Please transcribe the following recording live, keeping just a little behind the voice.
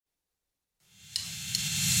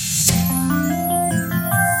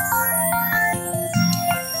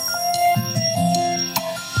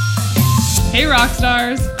Hey rock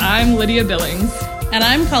stars, I'm Lydia Billings. And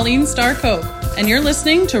I'm Colleen Starr-Koch, and you're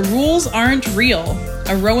listening to Rules Aren't Real,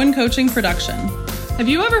 a Rowan Coaching production. Have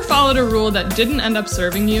you ever followed a rule that didn't end up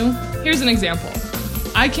serving you? Here's an example.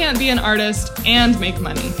 I can't be an artist and make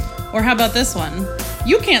money. Or how about this one?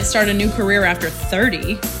 You can't start a new career after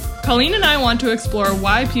 30. Colleen and I want to explore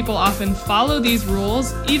why people often follow these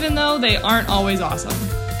rules even though they aren't always awesome.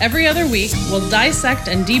 Every other week, we'll dissect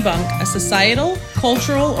and debunk a societal,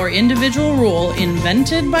 cultural, or individual rule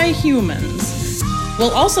invented by humans. We'll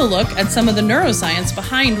also look at some of the neuroscience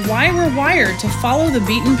behind why we're wired to follow the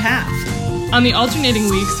beaten path. On the alternating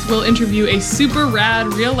weeks, we'll interview a super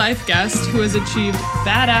rad real-life guest who has achieved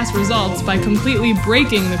badass results by completely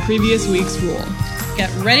breaking the previous week's rule.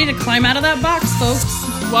 Get ready to climb out of that box, folks.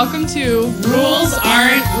 Welcome to Rules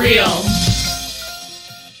Aren't Real.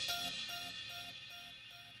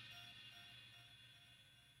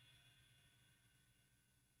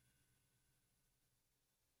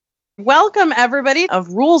 Welcome, everybody, of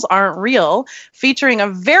Rules Aren't Real, featuring a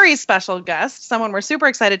very special guest, someone we're super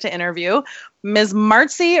excited to interview, Ms.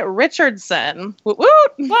 Marcy Richardson. Woot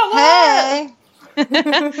woot! Hey!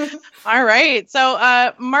 All right.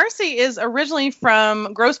 So Marcy is originally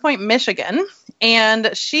from Grosse Pointe, Michigan,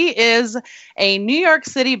 and she is a New York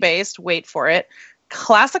City-based, wait for it,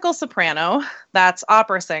 classical soprano, that's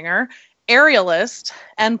opera singer, aerialist,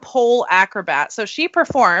 and pole acrobat. So she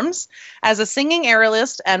performs as a singing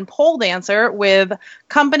aerialist and pole dancer with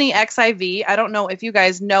Company XIV. I don't know if you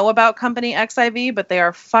guys know about Company XIV, but they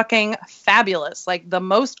are fucking fabulous. Like the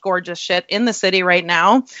most gorgeous shit in the city right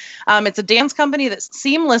now. It's a dance company that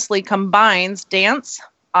seamlessly combines dance,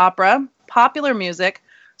 opera, popular music,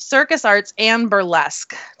 circus arts, and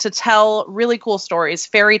burlesque to tell really cool stories,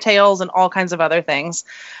 fairy tales, and all kinds of other things.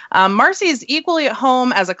 Marcy is equally at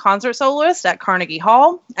home as a concert soloist at Carnegie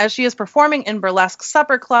Hall, as she is performing in burlesque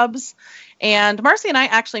supper clubs. And Marcy and I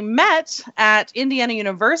actually met at Indiana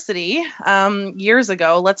University years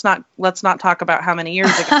ago. Let's not talk about how many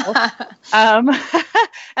years ago.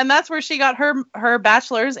 And that's where she got her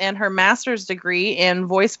bachelor's and her master's degree in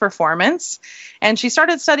voice performance. And she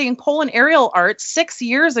started studying pole and aerial arts 6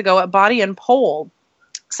 years ago at Body and Pole.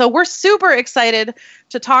 So we're super excited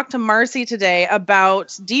to talk to Marcy today about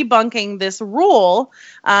debunking this rule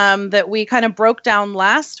that we kind of broke down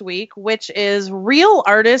last week, which is real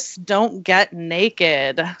artists don't get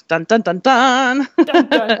naked. Dun, dun, dun, dun. Dun,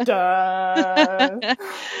 dun, dun.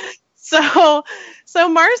 So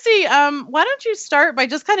Marcy, why don't you start by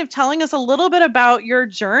just kind of telling us a little bit about your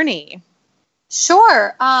journey?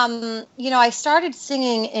 Sure. I started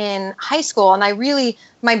singing in high school, and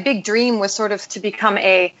my big dream was sort of to become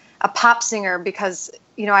a pop singer because,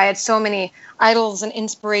 I had so many idols and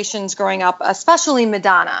inspirations growing up, especially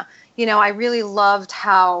Madonna. I really loved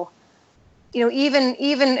how,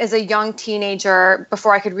 even as a young teenager,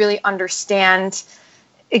 before I could really understand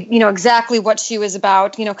exactly what she was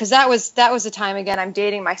about, because that was the time, again, I'm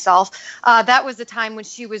dating myself. That was the time when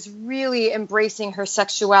she was really embracing her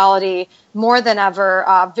sexuality more than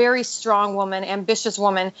ever. Very strong woman, ambitious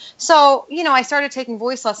woman. So, I started taking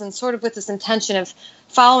voice lessons sort of with this intention of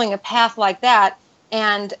following a path like that,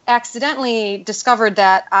 and accidentally discovered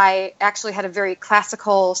that I actually had a very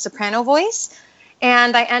classical soprano voice.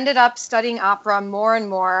 And I ended up studying opera more and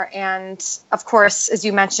more. And of course, as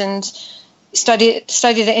you mentioned, studied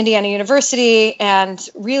at Indiana University and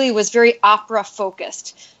really was very opera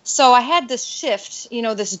focused. So I had this shift,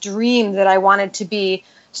 this dream that I wanted to be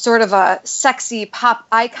sort of a sexy pop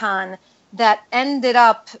icon that ended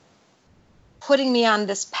up putting me on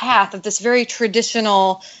this path of this very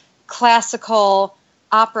traditional classical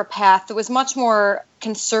opera path that was much more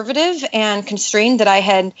conservative and constrained than I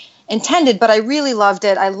had intended, but I really loved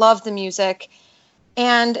it. I loved the music.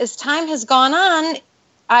 And as time has gone on,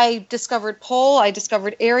 I discovered pole, I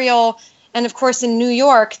discovered aerial, and of course in New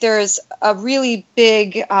York there's a really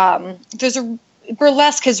big,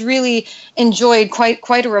 burlesque has really enjoyed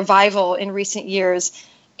quite a revival in recent years,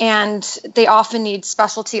 and they often need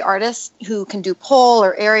specialty artists who can do pole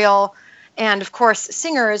or aerial, and of course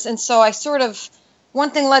singers, and so I sort of,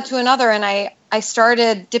 one thing led to another, and I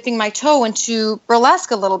started dipping my toe into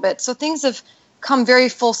burlesque a little bit, so things have come very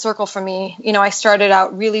full circle for me. I started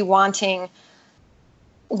out really wanting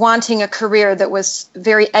a career that was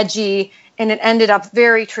very edgy, and it ended up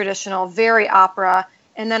very traditional, very opera.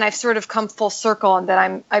 And then I've sort of come full circle, and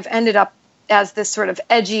that I've ended up as this sort of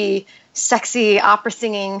edgy, sexy opera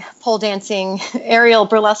singing, pole dancing, aerial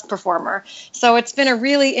burlesque performer. So it's been a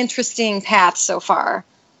really interesting path so far.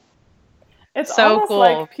 It's so almost cool.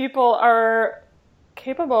 like people are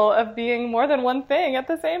capable of being more than one thing at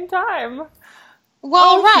the same time.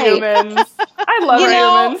 Well, right. Humans. I love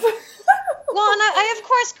humans. Well, and I of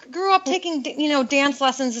course grew up taking, dance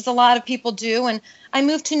lessons as a lot of people do. And I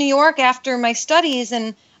moved to New York after my studies,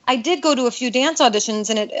 and I did go to a few dance auditions,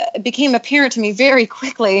 and it became apparent to me very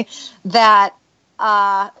quickly that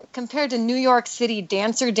compared to New York City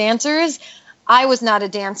dancers, I was not a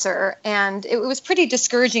dancer, and it was pretty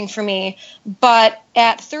discouraging for me. But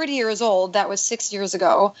at 30 years old, that was 6 years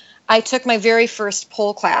ago, I took my very first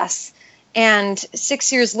pole class. And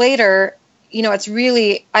 6 years later,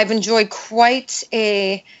 I've enjoyed quite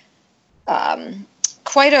a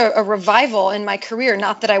revival in my career.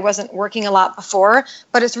 Not that I wasn't working a lot before,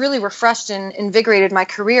 but it's really refreshed and invigorated my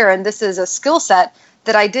career. And this is a skill set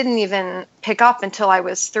that I didn't even pick up until I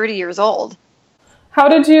was 30 years old. How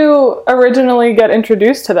did you originally get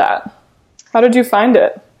introduced to that? How did you find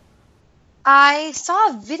it? I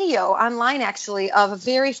saw a video online, actually, of a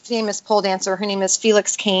very famous pole dancer. Her name is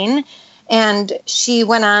Felix Cane, and she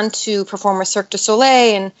went on to perform with Cirque du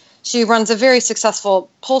Soleil, and she runs a very successful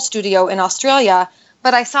pole studio in Australia.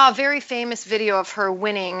 But I saw a very famous video of her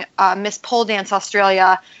winning Miss Pole Dance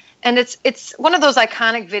Australia, and it's one of those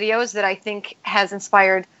iconic videos that I think has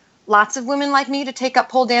inspired lots of women like me to take up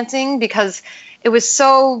pole dancing, because it was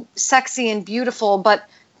so sexy and beautiful, but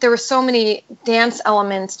there were so many dance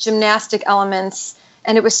elements, gymnastic elements,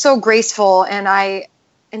 and it was so graceful and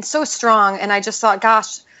so strong. And I just thought,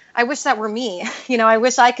 gosh, I wish that were me. I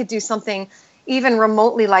wish I could do something even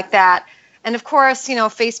remotely like that. And of course,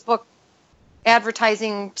 Facebook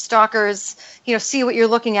advertising stalkers, see what you're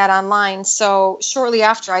looking at online. So shortly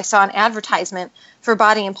after, I saw an advertisement for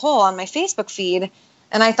Body and Pole on my Facebook feed,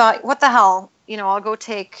 and I thought, what the hell? I'll go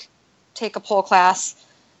take a pole class.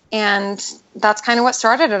 And that's kind of what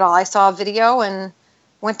started it all. I saw a video and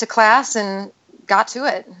went to class and got to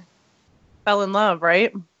it. Fell in love,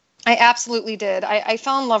 right? I absolutely did. I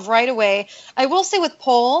fell in love right away. I will say with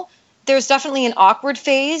pole, there's definitely an awkward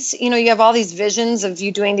phase. You have all these visions of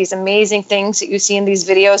you doing these amazing things that you see in these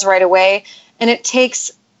videos right away. And it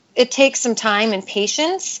takes some time and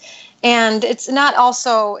patience. And it's not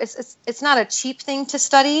a cheap thing to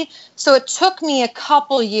study. So it took me a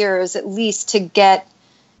couple years at least to get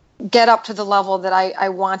up to the level that I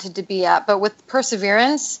wanted to be at. But with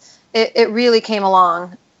perseverance, it really came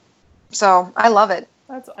along. So I love it.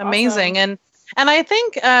 That's awesome. Amazing. And I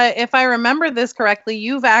think if I remember this correctly,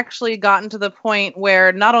 you've actually gotten to the point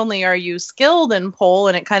where not only are you skilled in pole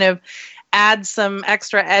and it kind of adds some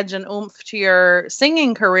extra edge and oomph to your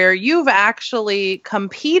singing career, you've actually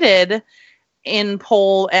competed in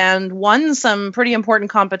pole and won some pretty important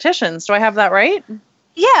competitions. Do I have that right?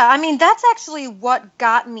 Yeah, that's actually what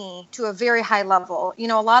got me to a very high level. A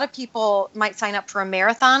lot of people might sign up for a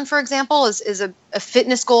marathon, for example, is a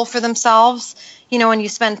fitness goal for themselves, and you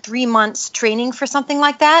spend 3 months training for something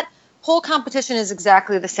like that. Pole competition is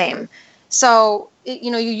exactly the same. So,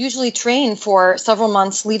 you usually train for several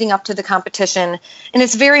months leading up to the competition. And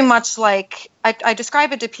it's very much like, I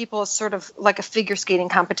describe it to people as sort of like a figure skating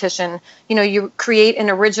competition. You create an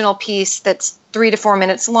original piece that's 3 to 4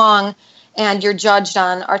 minutes long, and you're judged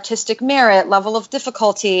on artistic merit, level of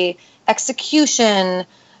difficulty, execution,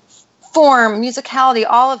 form, musicality,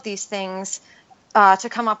 all of these things to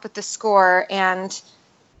come up with the score. And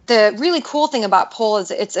the really cool thing about pole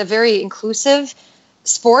is it's a very inclusive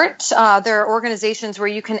sport. There are organizations where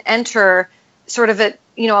you can enter sort of at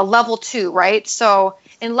a level 2, right? So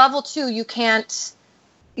in level 2, you can't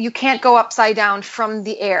go upside down from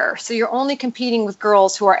the air. So you're only competing with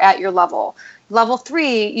girls who are at your level. Level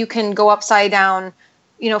 3, you can go upside down,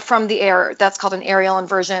 from the air. That's called an aerial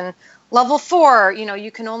inversion. Level 4,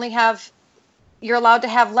 you're allowed to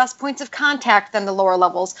have less points of contact than the lower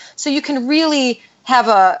levels. So you can really have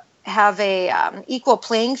a equal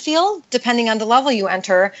playing field depending on the level you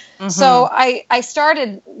enter. Mm-hmm. So I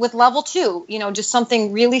started with level 2, just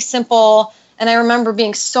something really simple. And I remember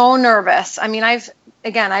being so nervous.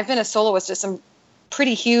 I've been a soloist at some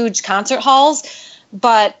pretty huge concert halls,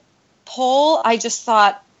 but pole, I just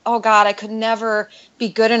thought, oh God, I could never be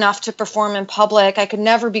good enough to perform in public. I could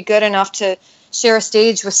never be good enough to share a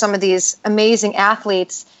stage with some of these amazing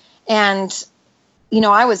athletes. And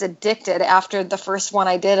I was addicted after the first one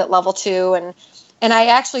I did at level 2. And I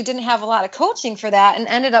actually didn't have a lot of coaching for that and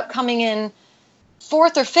ended up coming in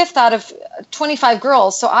 4th or 5th out of 25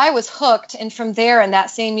 girls. So I was hooked. And from there, in that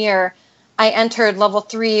same year, I entered level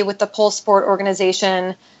 3 with the Pole Sport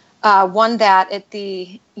Organization, won that at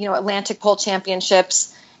the Atlantic Pole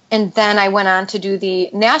Championships. And then I went on to do the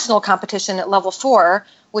national competition at level 4,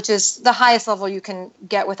 which is the highest level you can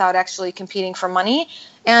get without actually competing for money.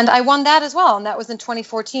 And I won that as well. And that was in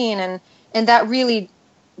 2014. And that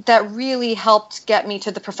really helped get me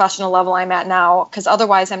to the professional level I'm at now, because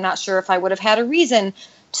otherwise I'm not sure if I would have had a reason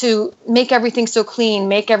to make everything so clean,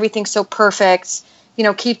 make everything so perfect,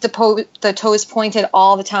 keep the toes pointed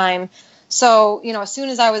all the time. So, as soon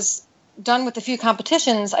as I was done with a few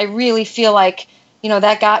competitions, I really feel like,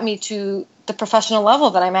 that got me to the professional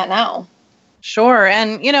level that I'm at now. Sure.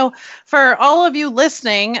 And, for all of you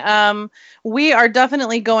listening, we are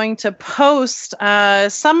definitely going to post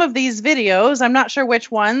some of these videos. I'm not sure which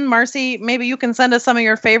one. Marcy, maybe you can send us some of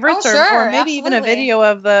your favorites, or maybe even a video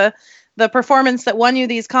of the performance that won you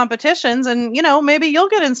these competitions. And, maybe you'll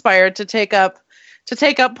get inspired to take up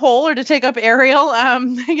pole or to take up aerial.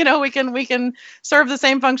 We can serve the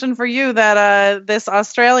same function for you that this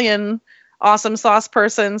Australian awesome sauce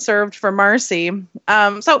person served for Marcy.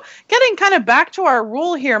 So getting kind of back to our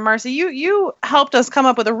rule here, Marcy, you helped us come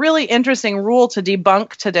up with a really interesting rule to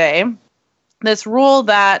debunk today. This rule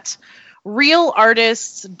that real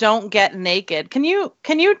artists don't get naked. Can you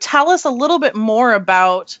tell us a little bit more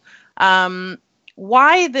about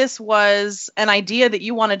why this was an idea that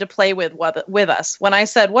you wanted to play with us? When I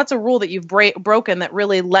said, what's a rule that you've broken that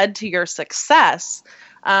really led to your success?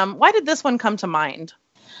 Why did this one come to mind?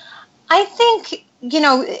 I think,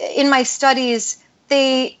 in my studies,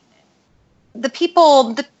 the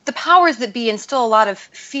powers that be instill a lot of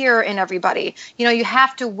fear in everybody. You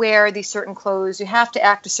have to wear these certain clothes. You have to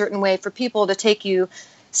act a certain way for people to take you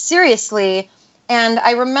seriously. And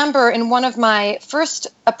I remember in one of my first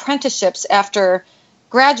apprenticeships after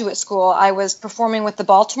graduate school, I was performing with the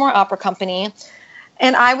Baltimore Opera Company.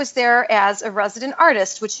 And I was there as a resident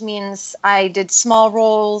artist, which means I did small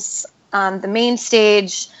roles on the main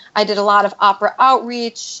stage. I did a lot of opera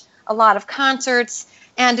outreach, a lot of concerts,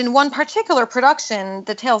 and in one particular production,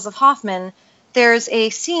 The Tales of Hoffmann, there's a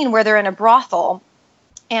scene where they're in a brothel,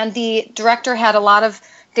 and the director had a lot of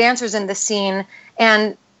dancers in the scene,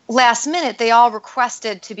 and last minute, they all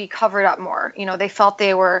requested to be covered up more. They felt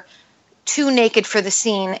they were too naked for the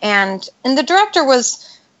scene, and the director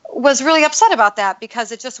was really upset about that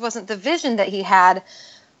because it just wasn't the vision that he had.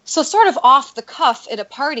 So sort of off the cuff at a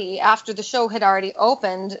party after the show had already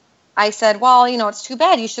opened, I said, well, it's too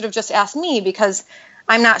bad. You should have just asked me because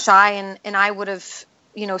I'm not shy and I would have,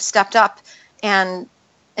 stepped up and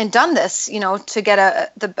done this, to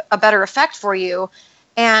get a better effect for you.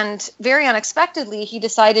 And very unexpectedly, he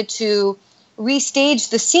decided to restage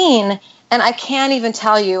the scene. And I can't even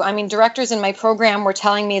tell you, directors in my program were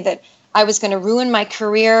telling me that I was going to ruin my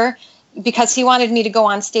career because he wanted me to go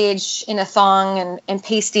on stage in a thong and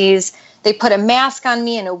pasties. They put a mask on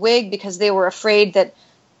me and a wig because they were afraid that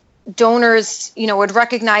donors, would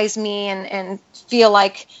recognize me and feel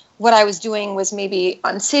like what I was doing was maybe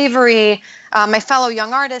unsavory. My fellow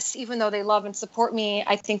young artists, even though they love and support me,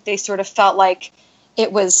 I think they sort of felt like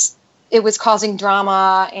it was causing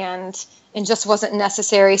drama and just wasn't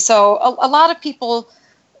necessary. So a lot of people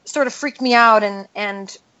sort of freaked me out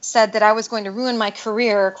and said that I was going to ruin my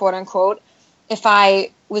career, quote unquote, if I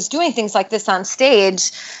was doing things like this on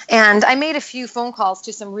stage. And I made a few phone calls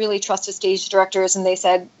to some really trusted stage directors, and they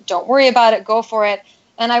said, don't worry about it, go for it.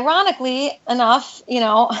 And ironically enough,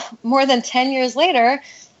 more than 10 years later,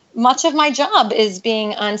 much of my job is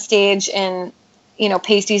being on stage in,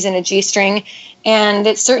 pasties and a G-string. And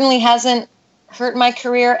it certainly hasn't hurt my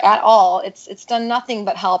career at all. It's done nothing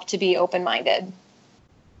but help to be open-minded.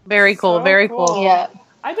 Very cool. So very cool. Yeah.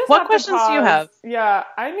 What questions do you have? Yeah,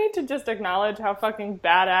 I need to just acknowledge how fucking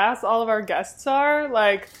badass all of our guests are.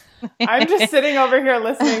 Like, I'm just sitting over here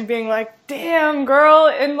listening, being like, damn, girl,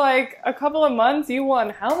 in like a couple of months, you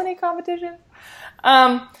won how many competitions?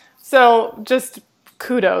 So just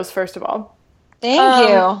kudos, first of all. Thank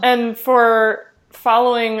you. And for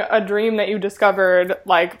following a dream that you discovered,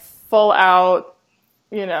 like, full out,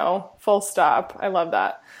 full stop. I love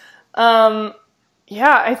that.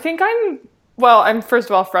 Yeah, I think I'm first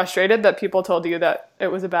of all frustrated that people told you that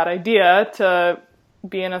it was a bad idea to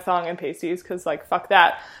be in a thong and pasties, because, like, fuck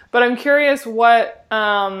that. But I'm curious what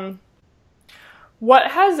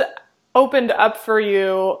has opened up for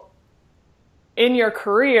you in your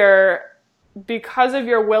career because of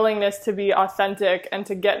your willingness to be authentic and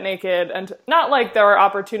to get naked, and not like there are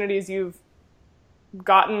opportunities you've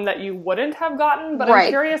gotten that you wouldn't have gotten, but right. I'm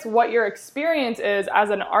curious what your experience is as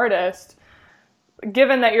an artist,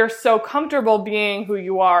 given that you're so comfortable being who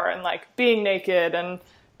you are and like being naked and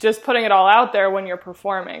just putting it all out there when you're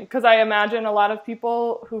performing. Because I imagine a lot of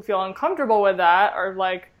people who feel uncomfortable with that are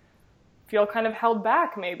like, feel kind of held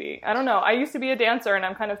back maybe. I don't know. I used to be a dancer and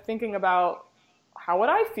I'm kind of thinking about how would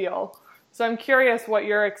I feel? So I'm curious what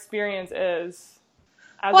your experience is.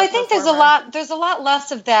 Well, I think there's a lot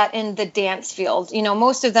less of that in the dance field. You know,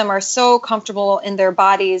 most of them are so comfortable in their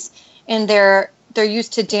bodies and they're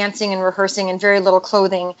used to dancing and rehearsing in very little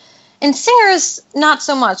clothing. And singers, not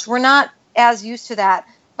so much. We're not as used to that.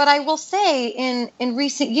 But I will say in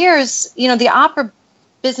recent years, the opera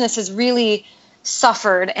business has really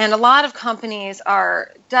suffered, and a lot of companies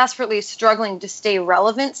are desperately struggling to stay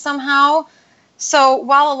relevant somehow. So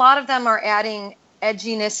while a lot of them are adding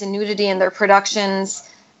edginess and nudity in their productions,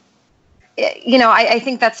 I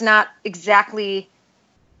think that's not exactly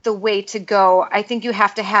the way to go. I think you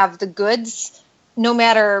have to have the goods, no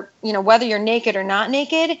matter, whether you're naked or not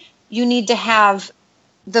naked. You need to have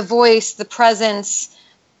the voice, the presence,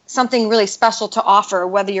 something really special to offer,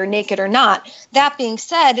 whether you're naked or not. That being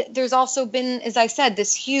said, there's also been, as I said,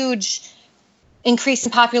 this huge increase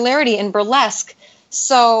in popularity in burlesque.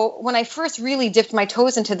 So when I first really dipped my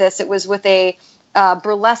toes into this, it was with a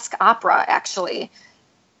burlesque opera, actually,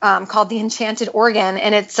 called The Enchanted Organ.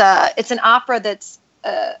 And it's an opera that's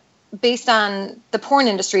based on the porn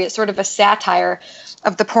industry. It's sort of a satire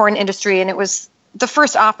of the porn industry. And it was the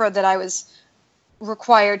first opera that I was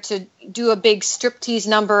required to do a big striptease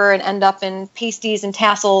number and end up in pasties and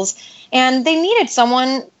tassels. And they needed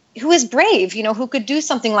someone who is brave, who could do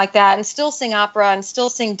something like that and still sing opera and still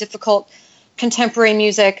sing difficult contemporary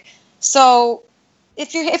music. So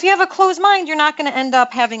if you have a closed mind, you're not going to end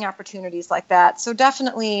up having opportunities like that. So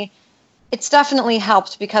it's definitely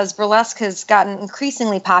helped, because burlesque has gotten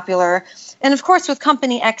increasingly popular. And of course, with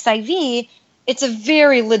company XIV, it's a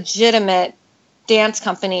very legitimate dance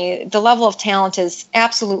company. The level of talent is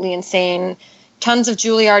absolutely insane. Tons of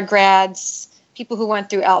Juilliard grads, people who went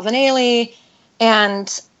through Alvin Ailey,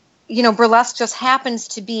 and burlesque just happens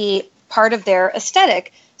to be part of their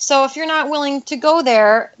aesthetic. So if you're not willing to go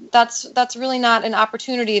there, that's really not an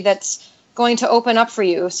opportunity that's going to open up for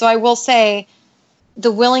you. So I will say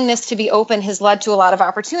the willingness to be open has led to a lot of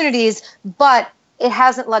opportunities, but it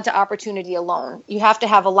hasn't led to opportunity alone. You have to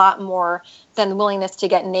have a lot more than the willingness to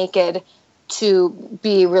get naked to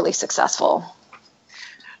be really successful.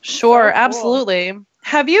 Sure, So cool. absolutely.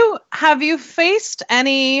 Have you faced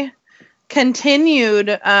any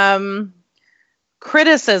continued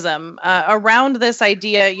criticism around this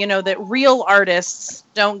idea, that real artists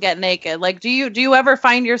don't get naked? Like, do you ever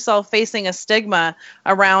find yourself facing a stigma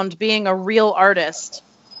around being a real artist?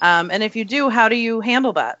 And if you do, how do you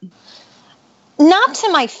handle that? Not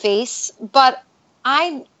to my face, but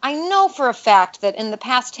I know for a fact that in the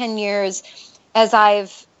past 10 years, as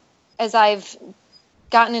I've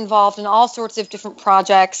gotten involved in all sorts of different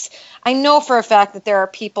projects, I know for a fact that there are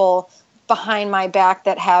people behind my back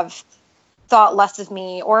that have thought less of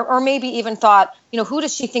me, or maybe even thought, who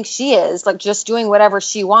does she think she is? Like, just doing whatever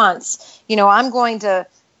she wants.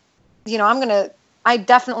 I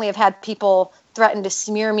definitely have had people threaten to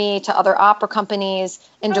smear me to other opera companies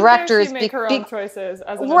and directors. How dare she make her own choices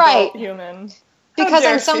as an right. adult human?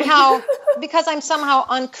 Because I'm somehow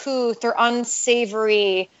uncouth or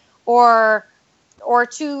unsavory or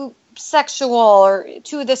too sexual or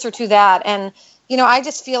too this or too that. And, I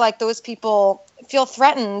just feel like those people feel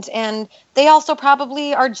threatened, and they also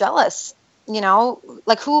probably are jealous,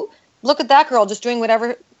 like, look at that girl just doing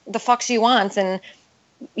whatever the fuck she wants. And,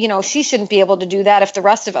 she shouldn't be able to do that if the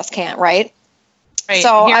rest of us can't. Right. Right.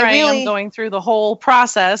 So Here I am going through the whole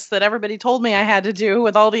process that everybody told me I had to do,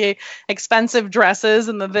 with all the expensive dresses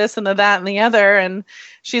and the this and the that and the other. And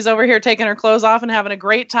she's over here taking her clothes off and having a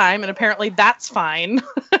great time. And apparently that's fine.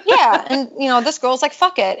 Yeah. And, this girl's like,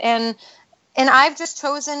 fuck it. And I've just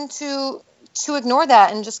chosen to ignore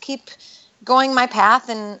that and just keep going my path.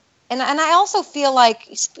 And I also feel like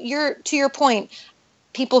to your point,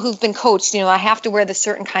 people who've been coached, I have to wear the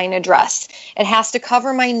certain kind of dress. It has to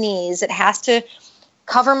cover my knees. It has to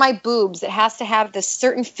cover my boobs. It has to have this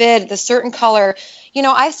certain fit, the certain color.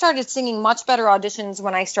 I started singing much better auditions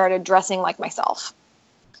when I started dressing like myself.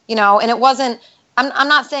 And it wasn't, I'm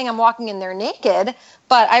not saying I'm walking in there naked,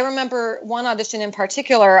 but I remember one audition in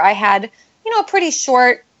particular, I had, a pretty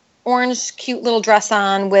short, orange, cute little dress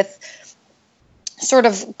on with sort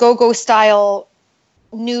of go-go style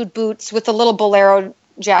nude boots with a little bolero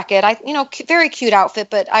jacket. Very cute outfit,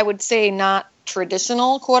 but I would say not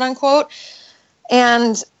traditional, quote unquote.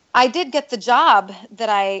 And I did get the job that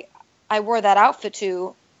I wore that outfit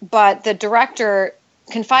to, but the director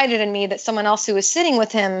confided in me that someone else who was sitting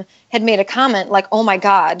with him had made a comment like, "Oh my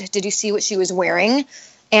God, did you see what she was wearing?"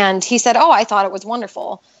 And he said, "Oh, I thought it was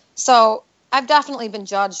wonderful." So I've definitely been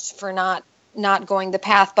judged for not going the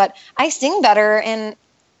path, but I sing better and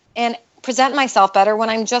present myself better when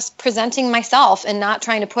I'm just presenting myself and not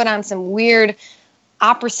trying to put on some weird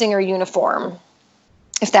opera singer uniform,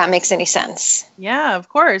 if that makes any sense. Yeah, of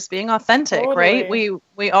course. Being authentic, Totally. right?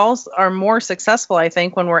 We all are more successful, I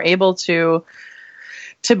think, when we're able to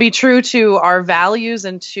to be true to our values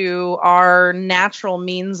and to our natural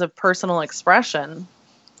means of personal expression.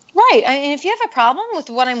 Right. I mean, if you have a problem with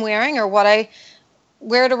what I'm wearing or what I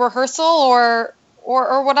wear to rehearsal or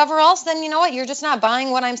whatever else, then you know what? You're just not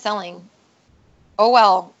buying what I'm selling. Oh,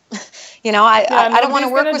 well. I don't want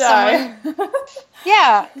to work with someone.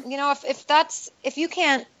 Yeah. If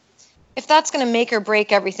that's going to make or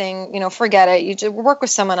break everything, forget it. You just work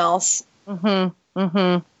with someone else. Mm-hmm. Mm-hmm.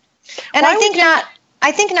 And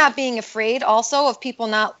I think not being afraid also of people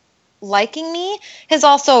not liking me has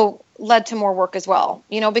also led to more work as well,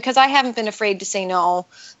 because I haven't been afraid to say no,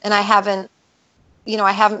 and I haven't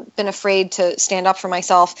been afraid to stand up for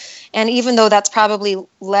myself. And even though that's probably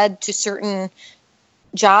led to certain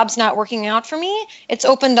jobs not working out for me, it's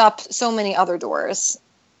opened up so many other doors.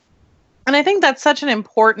 And I think that's such an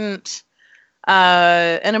important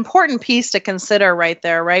piece to consider right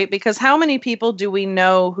there, right? Because how many people do we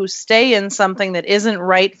know who stay in something that isn't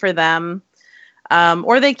right for them,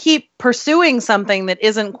 or they keep pursuing something that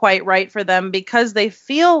isn't quite right for them because they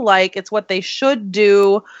feel like it's what they should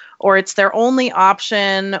do, or it's their only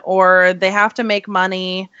option, or they have to make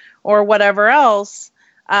money, or whatever else,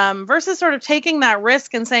 versus sort of taking that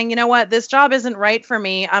risk and saying, you know what, this job isn't right for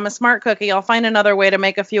me. I'm a smart cookie. I'll find another way to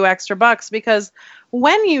make a few extra bucks. Because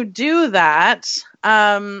when you do that,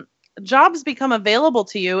 jobs become available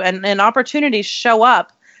to you and opportunities show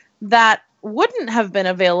up that wouldn't have been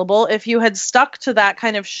available if you had stuck to that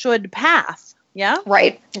kind of should path. Yeah?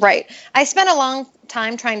 Right. I spent a long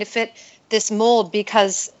time trying to fit this mold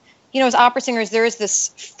because, as opera singers, there is this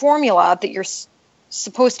formula that you're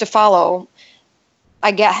supposed to follow,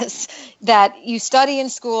 I guess, that you study in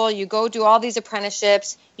school, you go do all these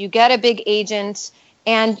apprenticeships, you get a big agent,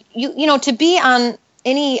 and to be on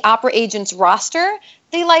any opera agent's roster,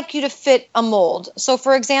 they like you to fit a mold. So,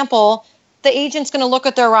 for example, the agent's going to look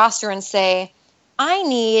at their roster and say, I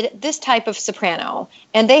need this type of soprano,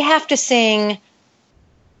 and they have to sing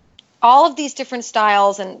all of these different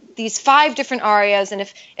styles and these 5 different arias, and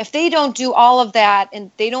if they don't do all of that and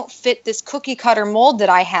they don't fit this cookie cutter mold that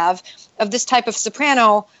I have of this type of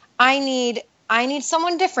soprano, I need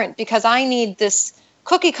someone different, because I need this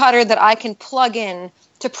cookie cutter that I can plug in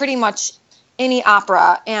to pretty much any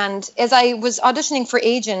opera. And as I was auditioning for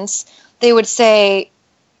agents, they would say,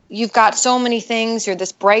 you've got so many things, you're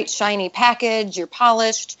this bright, shiny package, you're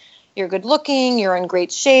polished, you're good looking, you're in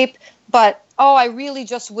great shape, but I really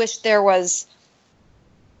just wish there was,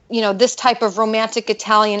 this type of romantic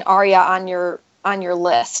Italian aria on your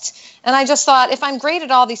list. And I just thought, if I'm great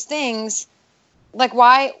at all these things, like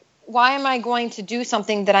why am I going to do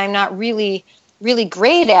something that I'm not really, really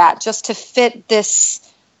great at just to fit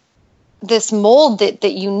this mold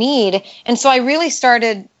that you need? And so I really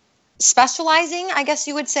started specializing, I guess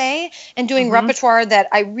you would say, and doing repertoire that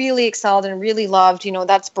I really excelled and really loved.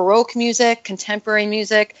 That's Baroque music, contemporary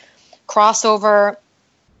music, crossover.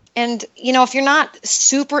 And, if you're not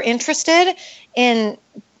super interested in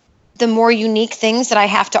the more unique things that I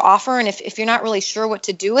have to offer, and if you're not really sure what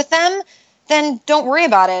to do with them, then don't worry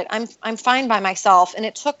about it. I'm fine by myself. And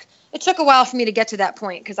it took a while for me to get to that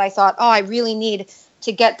point, because I thought, I really need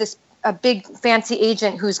to get a big fancy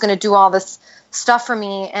agent who's going to do all this stuff for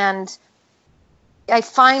me. And I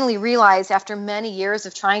finally realized, after many years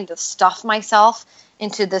of trying to stuff myself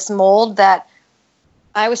into this mold, that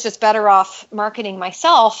I was just better off marketing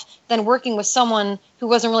myself than working with someone who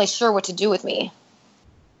wasn't really sure what to do with me.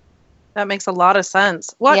 That makes a lot of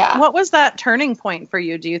sense. What was that turning point for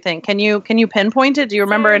you, do you think? Can you pinpoint it? Do you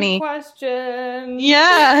remember any question?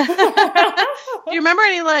 Yeah. Do you remember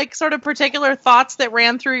any sort of particular thoughts that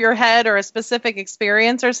ran through your head, or a specific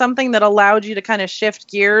experience or something that allowed you to kind of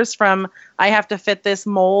shift gears from I have to fit this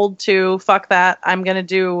mold to fuck that, I'm going to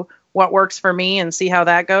do what works for me and see how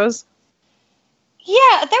that goes?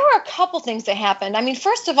 Yeah, there were a couple things that happened. I mean,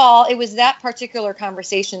 first of all, it was that particular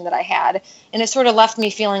conversation that I had, and it sort of left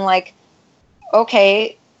me feeling like,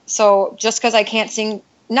 okay, so just because I can't sing,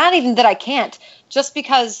 not even that I can't, just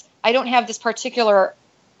because I don't have this particular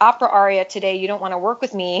opera aria today, you don't want to work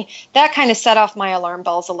with me, that kind of set off my alarm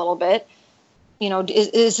bells a little bit.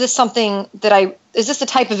 Is this something is this the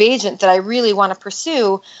type of agent that I really want to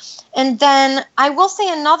pursue? And then I will say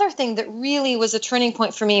another thing that really was a turning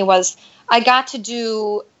point for me was I got to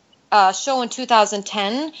do a show in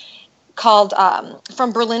 2010 called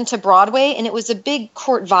From Berlin to Broadway, and it was a big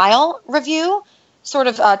Kurt Weill review, sort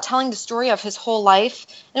of telling the story of his whole life.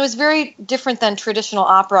 And it was very different than traditional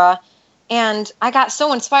opera, and I got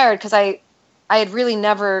so inspired because I had really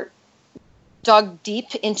never dug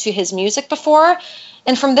deep into his music before.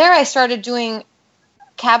 And from there, I started doing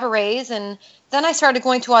cabarets, and then I started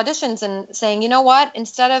going to auditions and saying, you know what,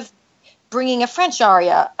 instead of bringing a French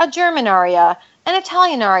aria, a German aria, an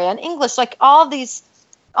Italian aria, an English, like all these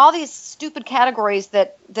stupid categories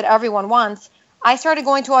that everyone wants. I started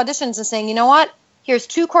going to auditions and saying, you know what? Here's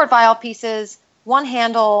 2 court viol pieces, 1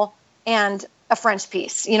 handle, and a French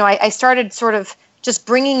piece. You know, I started sort of just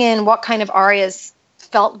bringing in what kind of arias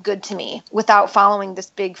felt good to me without following this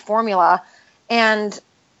big formula. And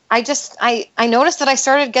I noticed that I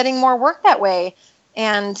started getting more work that way.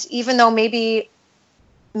 And even though maybe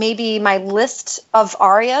my list of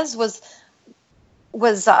arias was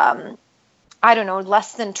I don't know,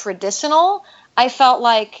 less than traditional, I felt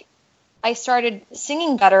like I started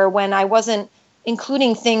singing better when I wasn't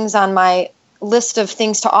including things on my list of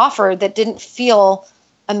things to offer that didn't feel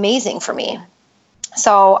amazing for me.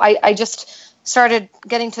 So I just started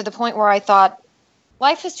getting to the point where I thought,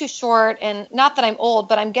 life is too short, and not that I'm old,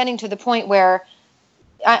 but I'm getting to the point where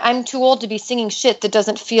I'm too old to be singing shit that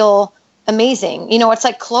doesn't feel amazing. You know, it's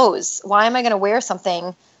like clothes. Why am I going to wear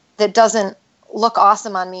something that doesn't look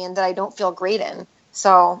awesome on me and that I don't feel great in?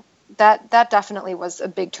 So that definitely was a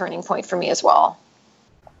big turning point for me as well.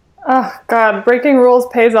 Oh God, breaking rules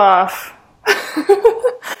pays off.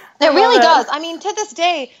 It really does. I mean, to this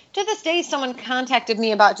day, someone contacted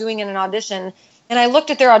me about doing an audition, and I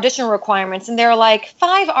looked at their audition requirements, and they're like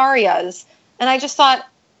 5 arias, and I just thought,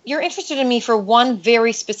 you're interested in me for one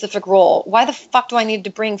very specific role. Why the fuck do I need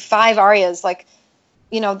to bring 5 arias? Like,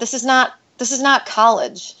 you know, this is not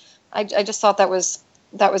college. I just thought that was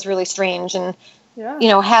really strange. And yeah. You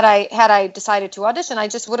know, had I decided to audition, I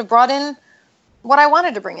just would have brought in what I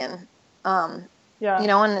wanted to bring in. Yeah. You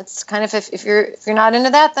know, and it's kind of if you're not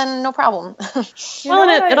into that, then no problem. Well,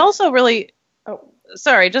 and it also really. Oh,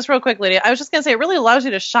 sorry, just real quick, Lydia. I was just gonna say it really allows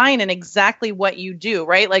you to shine in exactly what you do,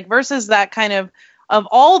 right? Like versus that kind of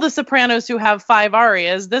all the sopranos who have 5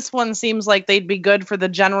 arias, this one seems like they'd be good for the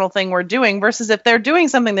general thing we're doing. Versus if they're doing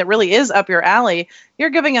something that really is up your alley,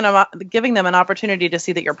 you're giving them an opportunity to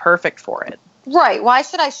see that you're perfect for it. Right. Why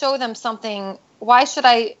should I show them something? Why should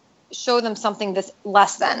I show them something that's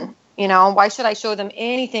less than? You know, why should I show them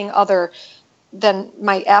anything other than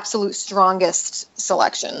my absolute strongest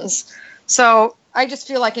selections? So I just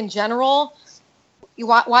feel like in general,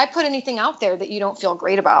 why put anything out there that you don't feel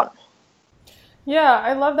great about? Yeah,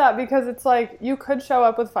 I love that because it's like you could show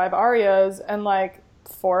up with 5 arias and like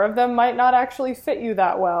 4 of them might not actually fit you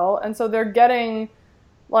that well. And so they're getting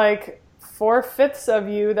like 4/5 of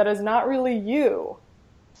you that is not really you.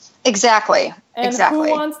 Exactly. And exactly.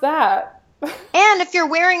 Who wants that? And if you're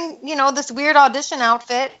wearing, you know, this weird audition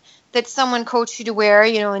outfit that someone coached you to wear,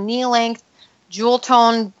 you know, a knee-length,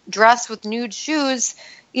 jewel-tone dress with nude shoes,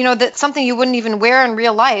 you know, that's something you wouldn't even wear in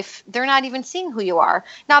real life, they're not even seeing who you are.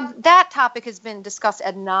 Now, that topic has been discussed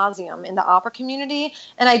ad nauseum in the opera community,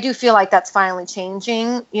 and I do feel like that's finally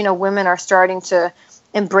changing. You know, women are starting to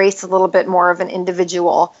embrace a little bit more of an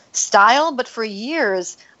individual style, but for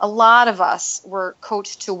years, a lot of us were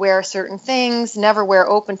coached to wear certain things, never wear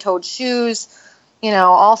open-toed shoes, you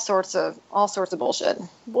know, all sorts of bullshit.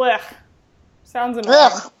 Blech. Sounds annoying.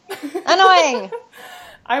 Ugh. Annoying.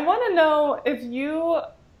 I want to know if you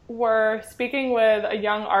were speaking with a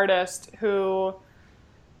young artist who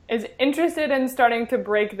is interested in starting to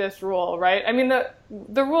break this rule, right? I mean,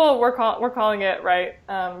 the rule we're calling it, right?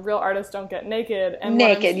 Real artists don't get naked. And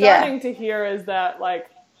what I'm starting to hear is that like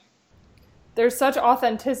there's such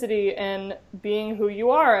authenticity in being who you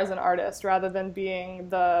are as an artist rather than being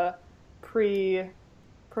the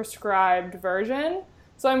prescribed version.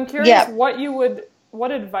 So I'm curious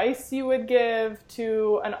what advice you would give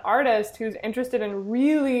to an artist who's interested in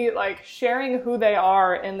really like sharing who they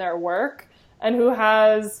are in their work and who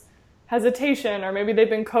has hesitation, or maybe they've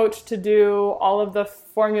been coached to do all of the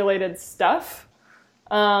formulated stuff.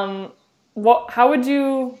 What would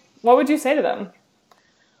you say to them?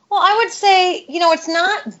 Well, I would say, you know, it's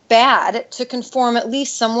not bad to conform at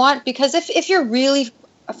least somewhat, because if you're really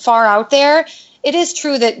far out there, it is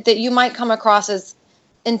true that you might come across as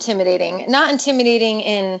intimidating. Not intimidating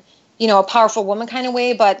in, you know, a powerful woman kind of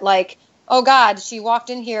way, but like, oh God, she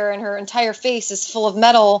walked in here and her entire face is full of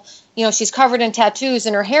metal. You know, she's covered in tattoos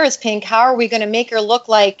and her hair is pink. How are we going to make her look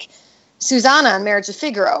like Susanna in Marriage of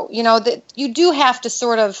Figaro? You know, that you do have to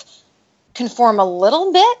sort of conform a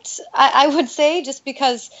little bit, I would say, just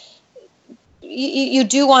because you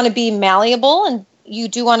do want to be malleable and you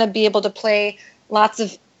do want to be able to play lots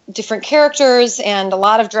of different characters, and a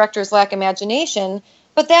lot of directors lack imagination.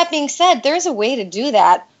 But that being said, there's a way to do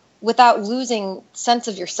that without losing sense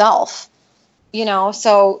of yourself, you know?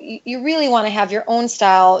 So you really want to have your own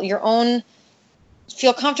style, your own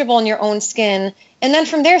feel comfortable in your own skin, and then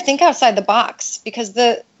from there think outside the box, because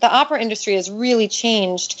the opera industry has really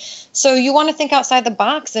changed. So you want to think outside the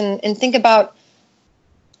box and think about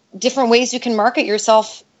different ways you can market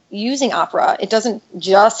yourself using opera. It doesn't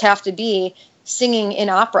just have to be singing in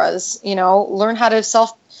operas. Learn how to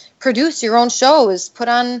self-produce your own shows, put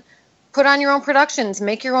on your own productions,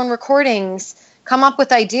 make your own recordings, come up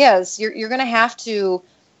with ideas. You're going to have to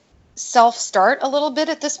self-start a little bit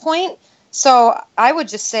at this point. So I would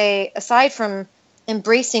just say, aside from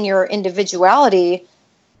embracing your individuality,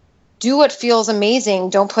 do what feels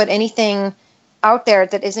amazing. Don't put anything out there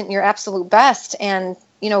that isn't your absolute best, and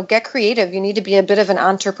get creative. You need to be a bit of an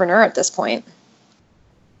entrepreneur at this point.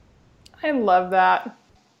 I love that.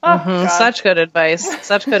 Oh, Such good advice.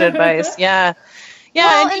 Such good advice. Yeah.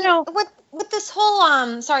 Yeah. Well, and with this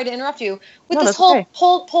whole, sorry to interrupt you, with this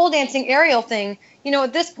whole pole dancing aerial thing,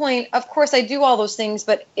 at this point, of course, I do all those things,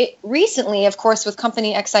 but recently, of course, with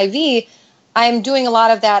Company XIV, I'm doing a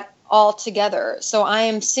lot of that all together. So I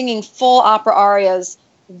am singing full opera arias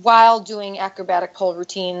while doing acrobatic pole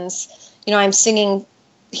routines. I'm singing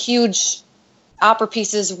huge opera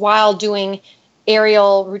pieces while doing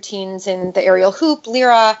aerial routines in the aerial hoop,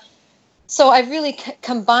 lyra. So I've really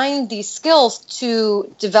combined these skills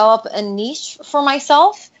to develop a niche for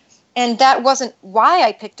myself. And that wasn't why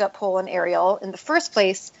I picked up pole and aerial in the first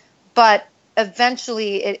place, but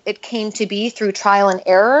eventually it came to be through trial and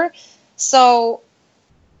error. So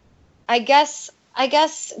I guess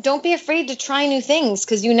don't be afraid to try new things,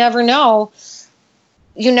 because you never know.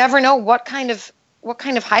 You never know what kind of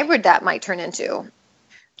hybrid that might turn into.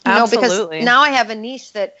 Absolutely. Because now I have a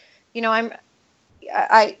niche that,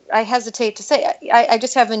 I hesitate to say, I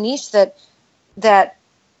just have a niche that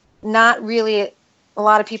not really a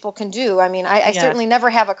lot of people can do. I mean, I certainly never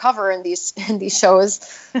have a cover in these shows,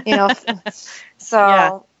 so.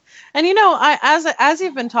 Yeah. And as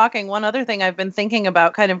you've been talking, one other thing I've been thinking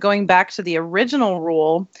about, kind of going back to the original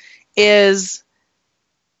rule, is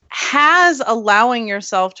has allowing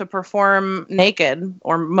yourself to perform naked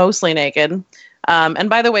or mostly naked. And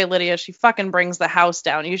by the way, Lydia, she fucking brings the house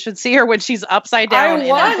down. You should see her when she's upside down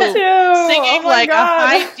singing like a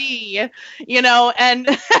high D, and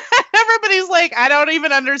everybody's like, I don't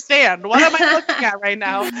even understand. What am I looking at right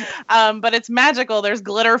now? But it's magical. There's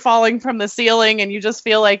glitter falling from the ceiling, and you just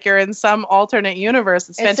feel like you're in some alternate universe.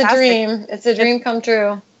 It's fantastic. It's a dream. It's a dream come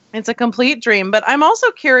true. It's a complete dream. But I'm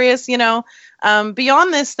also curious,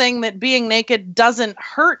 beyond this thing that being naked doesn't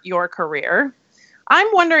hurt your career, I'm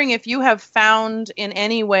wondering if you have found in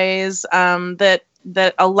any ways that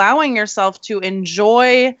allowing yourself to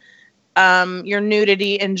enjoy your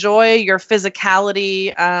nudity, enjoy your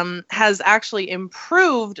physicality, has actually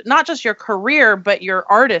improved not just your career, but your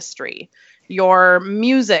artistry, your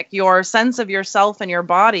music, your sense of yourself and your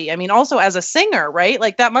body. I mean, also as a singer, right?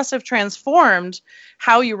 Like that must have transformed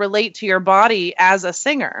how you relate to your body as a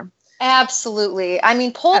singer. Absolutely. I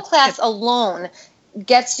mean, pole class alone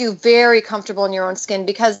gets you very comfortable in your own skin,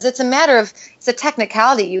 because it's a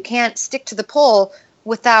technicality. You can't stick to the pole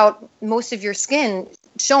without most of your skin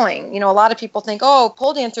showing. A lot of people think, oh,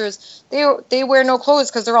 pole dancers, they wear no clothes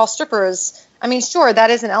because they're all strippers. I mean, sure, that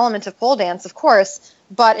is an element of pole dance, of course,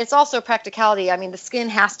 but it's also practicality. I mean, the skin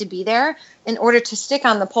has to be there in order to stick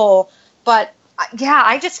on the pole. But yeah,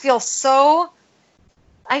 I feel so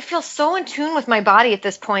in tune with my body at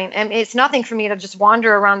this point. And it's nothing for me to just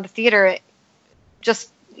wander around the theater just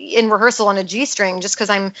in rehearsal on a G-string, just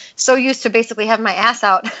because I'm so used to basically have my ass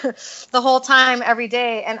out the whole time every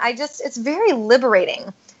day. And it's very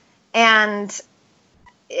liberating. And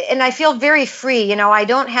I feel very free. I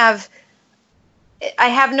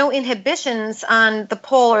have no inhibitions on the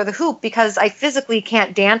pole or the hoop, because I physically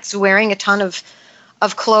can't dance wearing a ton of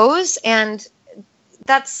clothes. And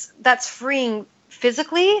that's freeing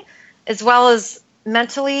physically as well as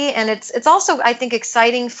mentally. And it's also, I think,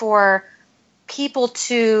 exciting for people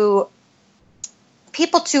to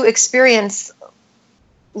experience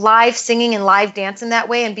live singing and live dance in that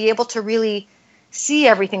way, and be able to really see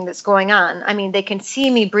everything that's going on. I mean, they can see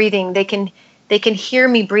me breathing, they can hear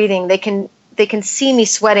me breathing, they can see me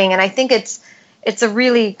sweating, and I think it's a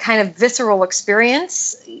really kind of visceral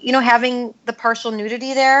experience, having the partial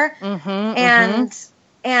nudity there.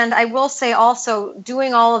 And I will say also,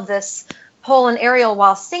 doing all of this pole and aerial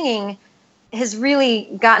while singing has really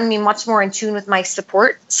gotten me much more in tune with my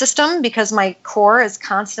support system, because my core is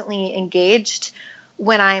constantly engaged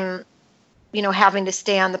when I'm, having to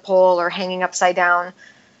stay on the pole or hanging upside down.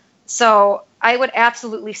 So I would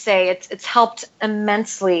absolutely say it's helped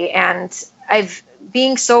immensely. And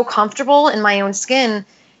being so comfortable in my own skin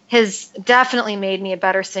has definitely made me a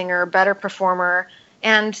better singer, better performer.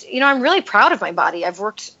 And, I'm really proud of my body. I've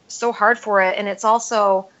worked so hard for it. And it's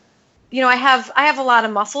also, I have a lot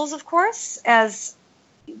of muscles, of course, as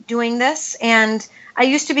doing this. And I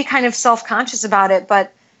used to be kind of self-conscious about it,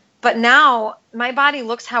 but now my body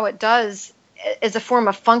looks how it does as a form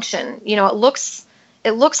of function. It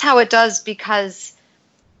looks how it does because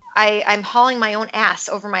I'm hauling my own ass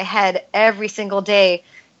over my head every single day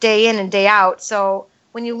in and day out. So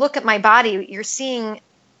when you look at my body, you're seeing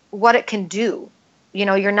what it can do.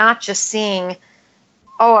 You're not just seeing,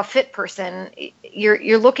 a fit person.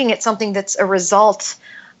 You're looking at something that's a result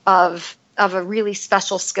of a really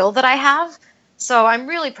special skill that I have. So I'm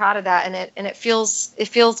really proud of that, and it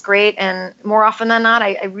feels great. And more often than not,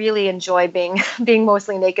 I really enjoy being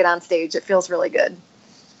mostly naked on stage. It feels really good.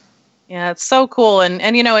 Yeah, it's so cool. And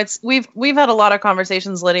we've had a lot of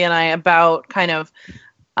conversations, Lydia and I, about kind of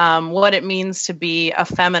what it means to be a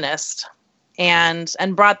feminist, and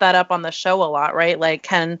brought that up on the show a lot, right? Like,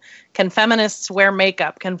 can feminists wear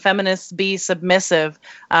makeup? Can feminists be submissive?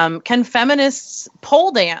 Can feminists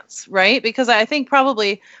pole dance, right? Because I think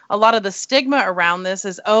probably a lot of the stigma around this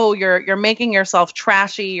is, you're making yourself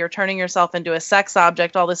trashy, you're turning yourself into a sex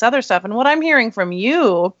object, all this other stuff. And what I'm hearing from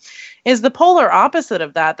you is the polar opposite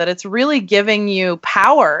of that it's really giving you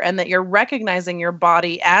power, and that you're recognizing your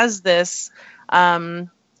body as this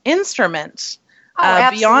instrument.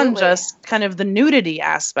 Beyond just kind of the nudity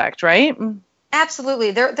aspect, right?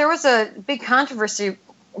 Absolutely. There was a big controversy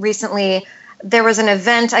recently. There was an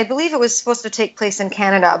event, I believe it was supposed to take place in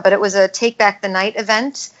Canada, but it was a Take Back the Night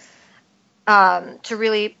event to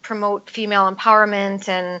really promote female empowerment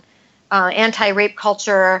and anti-rape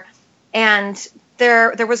culture. And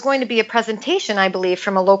there was going to be a presentation, I believe,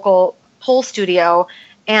 from a local pole studio,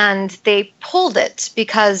 and they pulled it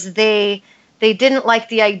because they didn't like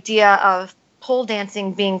the idea of pole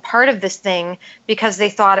dancing being part of this thing, because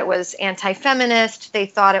they thought it was anti-feminist. They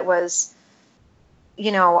thought it was,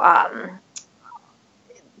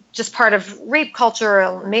 just part of rape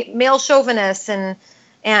culture, male chauvinists,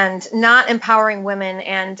 and not empowering women.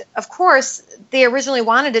 And of course, they originally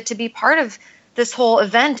wanted it to be part of this whole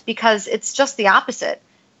event because it's just the opposite.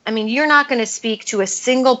 I mean, you're not going to speak to a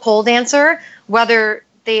single pole dancer, whether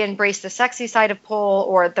they embrace the sexy side of pole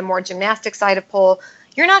or the more gymnastic side of pole.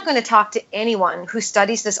 You're not going to talk to anyone who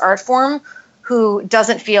studies this art form who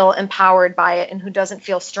doesn't feel empowered by it and who doesn't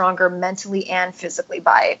feel stronger mentally and physically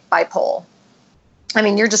by pole. I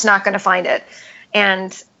mean, you're just not going to find it.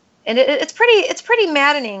 And it's pretty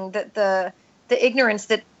maddening that the ignorance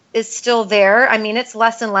that is still there. I mean, it's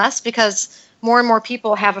less and less because more and more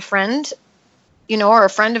people have a friend, or a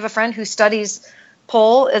friend of a friend who studies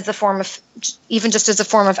pole as a form of, even just as a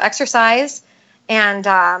form of exercise. And,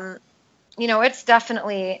 it's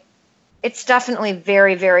definitely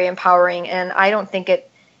very, very empowering. And I don't think it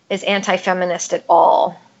is anti-feminist at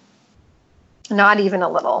all. Not even a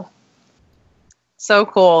little. So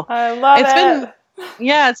cool. I love it.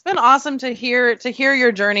 It's been awesome to hear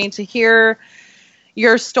your journey, to hear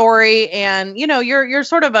your story, and you're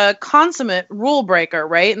sort of a consummate rule breaker,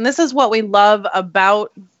 right? And this is what we love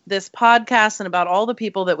about this podcast and about all the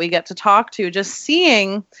people that we get to talk to, just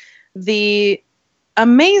seeing the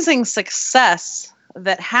amazing success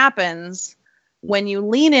that happens when you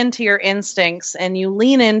lean into your instincts and you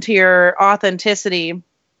lean into your authenticity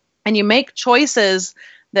and you make choices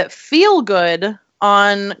that feel good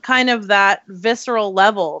on kind of that visceral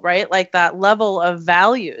level, right? Like that level of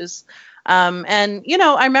values. And,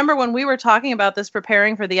 I remember when we were talking about this,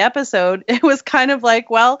 preparing for the episode, it was kind of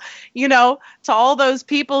like, well, to all those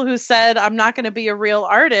people who said, I'm not going to be a real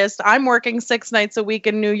artist, I'm working 6 nights a week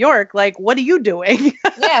in New York. Like, what are you doing?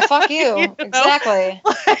 Yeah, fuck you. Exactly.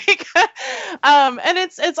 And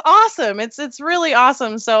it's awesome. It's really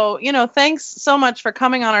awesome. So, thanks so much for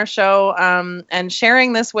coming on our show, and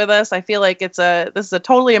sharing this with us. I feel like this is a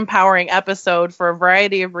totally empowering episode for a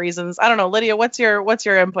variety of reasons. I don't know, Lydia, what's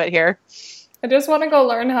your input here? I just want to go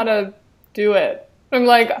learn how to do it. I'm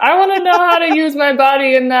like, I want to know how to use my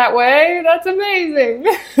body in that way. That's amazing.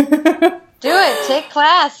 Do it. Take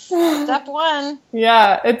class. Step 1.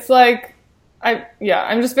 Yeah, it's like,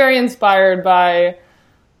 I'm just very inspired by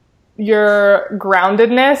your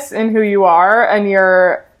groundedness in who you are and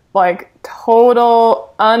your like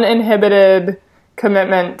total uninhibited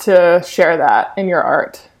commitment to share that in your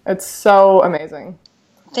art. It's so amazing.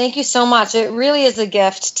 Thank you so much. It really is a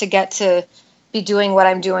gift to get to be doing what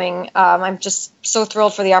I'm doing. I'm just so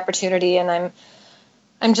thrilled for the opportunity, and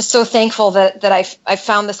I'm just so thankful that I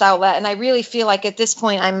found this outlet. And I really feel like at this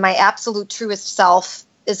point, I'm my absolute truest self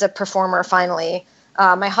as a performer. Finally,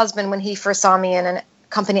 my husband, when he first saw me in a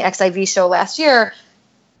Company XIV show last year,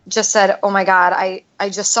 just said, "Oh my God, I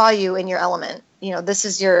just saw you in your element." this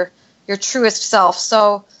is your truest self.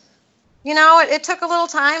 So, it took a little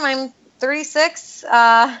time. I'm 36.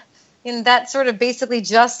 And that sort of basically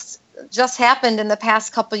just happened in the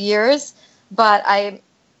past couple years, but I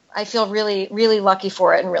feel really, really lucky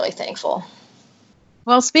for it and really thankful.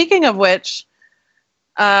 Well, speaking of which,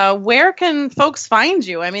 where can folks find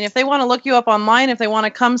you? I mean, if they want to look you up online, if they want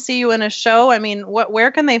to come see you in a show, I mean, where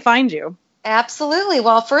can they find you? Absolutely.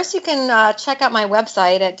 Well, first you can check out my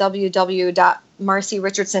website at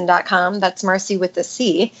www.marcyrichardsson.com. That's Marcy with the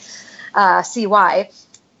C, C-Y.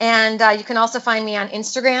 And you can also find me on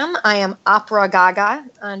Instagram. I am Opera Gaga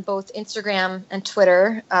on both Instagram and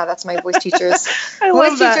Twitter. That's my voice teacher's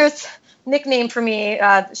teacher's nickname for me.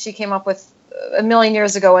 She came up with a million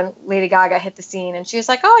years ago when Lady Gaga hit the scene, and she was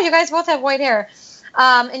like, "Oh, you guys both have white hair."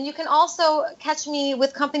 And you can also catch me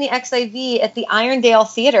with Company XIV at the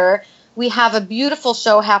Irondale Theater. We have a beautiful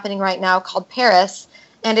show happening right now called Paris,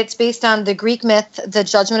 and it's based on the Greek myth, The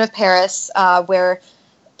Judgment of Paris, where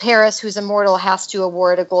Paris, who's immortal, has to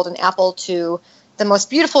award a golden apple to the most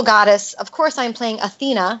beautiful goddess. Of course, I'm playing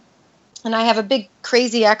Athena, and I have a big,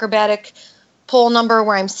 crazy, acrobatic pole number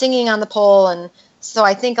where I'm singing on the pole, and so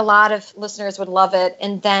I think a lot of listeners would love it.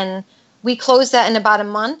 And then we close that in about a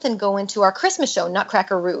month and go into our Christmas show,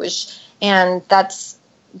 Nutcracker Rouge, and that's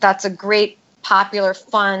a great, popular,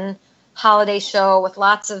 fun holiday show with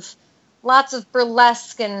lots of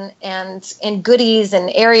burlesque and goodies and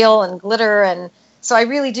Ariel and glitter. And so I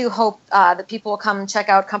really do hope that people will come and check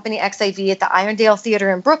out Company XIV at the Irondale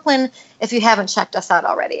Theater in Brooklyn if you haven't checked us out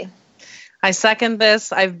already. I second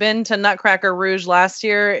this. I've been to Nutcracker Rouge last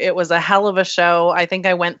year. It was a hell of a show. I think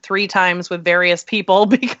I went 3 times with various people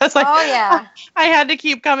because I had to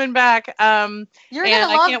keep coming back. I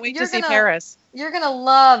can't wait to see Paris. You're going to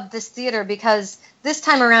love this theater because this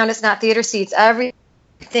time around it's not theater seats.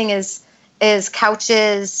 Everything is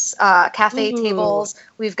couches, cafe tables.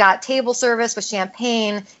 We've got table service with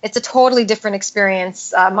champagne. It's a totally different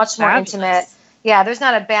experience, much more intimate. Yeah, there's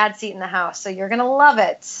not a bad seat in the house, so you're going to love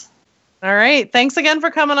it. All right. Thanks again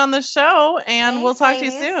for coming on the show, and we'll talk to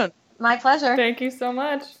you soon. My pleasure. Thank you so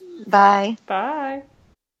much. Bye. Bye.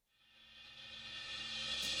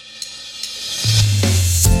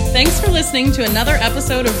 Thanks for listening to another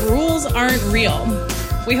episode of Rules Aren't Real.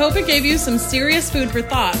 We hope it gave you some serious food for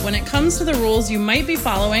thought when it comes to the rules you might be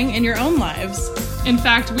following in your own lives. In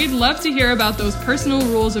fact, we'd love to hear about those personal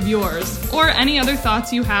rules of yours or any other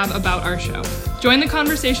thoughts you have about our show. Join the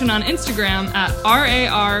conversation on Instagram at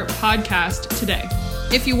RAR Podcast today.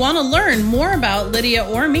 If you want to learn more about Lydia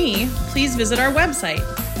or me, please visit our website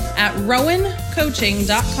at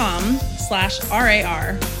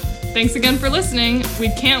rowancoaching.com/RAR. Thanks again for listening. We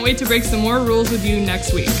can't wait to break some more rules with you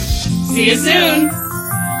next week. See you soon!